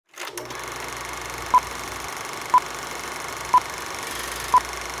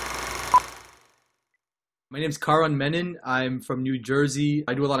My name's Karan Menon. I'm from New Jersey.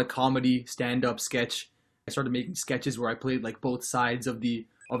 I do a lot of comedy, stand-up, sketch. I started making sketches where I played like both sides of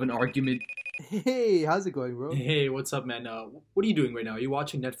an argument. Hey, how's it going, bro? Hey, what's up, man? What are you doing right now? Are you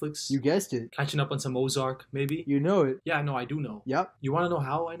watching Netflix? You guessed it. Catching up on some Ozark, maybe? You know it. Yeah, no, I do know. Yep. You want to know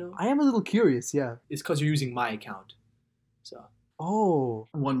how I know? I am a little curious, yeah. It's because you're using my account. So Oh.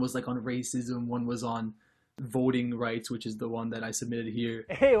 one was like on racism, one was on voting rights, which is the one that I submitted here.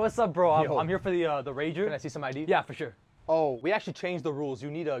 Hey, what's up, bro? Yo. I'm here for the Rager. Can I see some ID? Yeah, for sure. Oh, we actually changed the rules.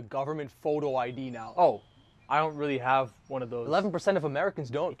 You need a government photo ID now. Oh, I don't really have one of those. 11% of Americans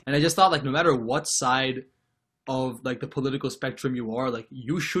don't. And I just thought like no matter what side of like the political spectrum you are, like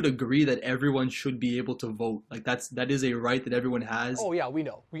you should agree that everyone should be able to vote. Like that is a right that everyone has. Oh yeah, we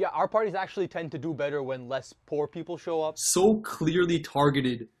know. Yeah, our parties actually tend to do better when less poor people show up. So clearly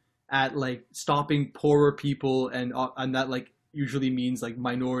targeted at like stopping poorer people and that like usually means like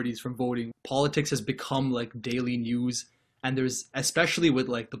minorities from voting. Politics has become like daily news, and there's, especially with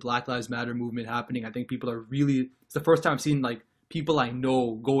like the Black Lives Matter movement happening, I think people are really, it's the first time I've seen like people I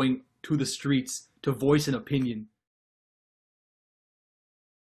know going to the streets to voice an opinion.